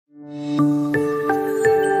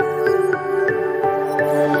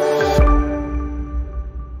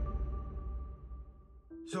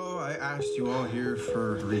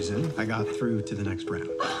reason I got through to the next round.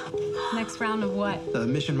 Next round of what? The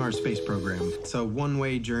Mission Mars space program. It's a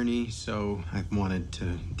one-way journey, so I wanted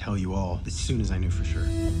to tell you all as soon as I knew for sure.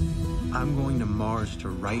 I'm going to Mars to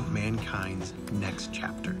write mankind's next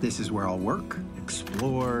chapter. This is where I'll work,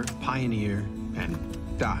 explore, pioneer, and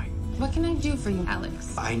die. What can I do for you,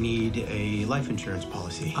 Alex? I need a life insurance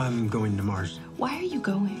policy. I'm going to Mars. Why are you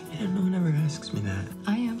going? And no one ever asks me that.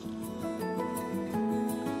 I am.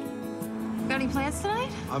 Got any plans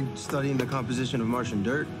tonight? I'm studying the composition of Martian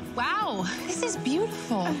dirt. Wow, this is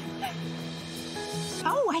beautiful.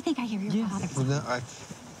 Oh, I think I hear your father. Well, no,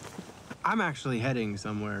 I'm actually heading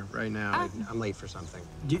somewhere right now. I'm late for something.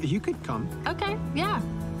 You could come. Okay, yeah.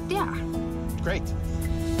 Great.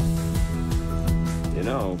 You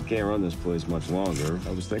know, can't run this place much longer.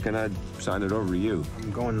 I was thinking I'd sign it over to you.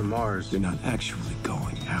 I'm going to Mars. You're not actually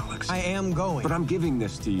going, Alex. I am going. But I'm giving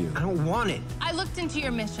this to you. I don't want it. I looked into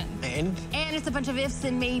your mission. And? And it's a bunch of ifs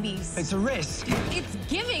and maybes. It's a risk. It's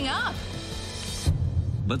giving up.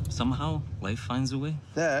 But somehow, life finds a way.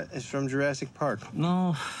 That is from Jurassic Park.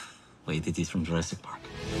 No. Wait, it is from Jurassic Park.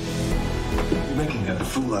 You're making a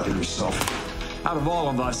fool out of yourself. Out of all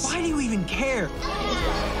of us. Why do you even care?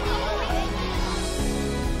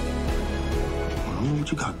 I don't know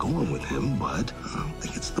what you got going with him, but I don't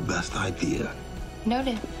think it's the best idea.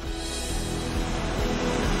 Noted.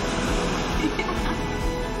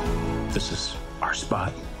 This is our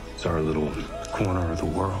spot. It's our little corner of the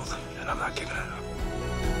world, and I'm not giving it up.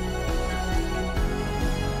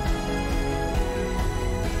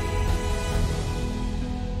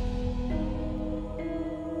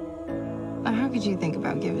 How could you think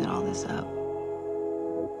about giving all this up?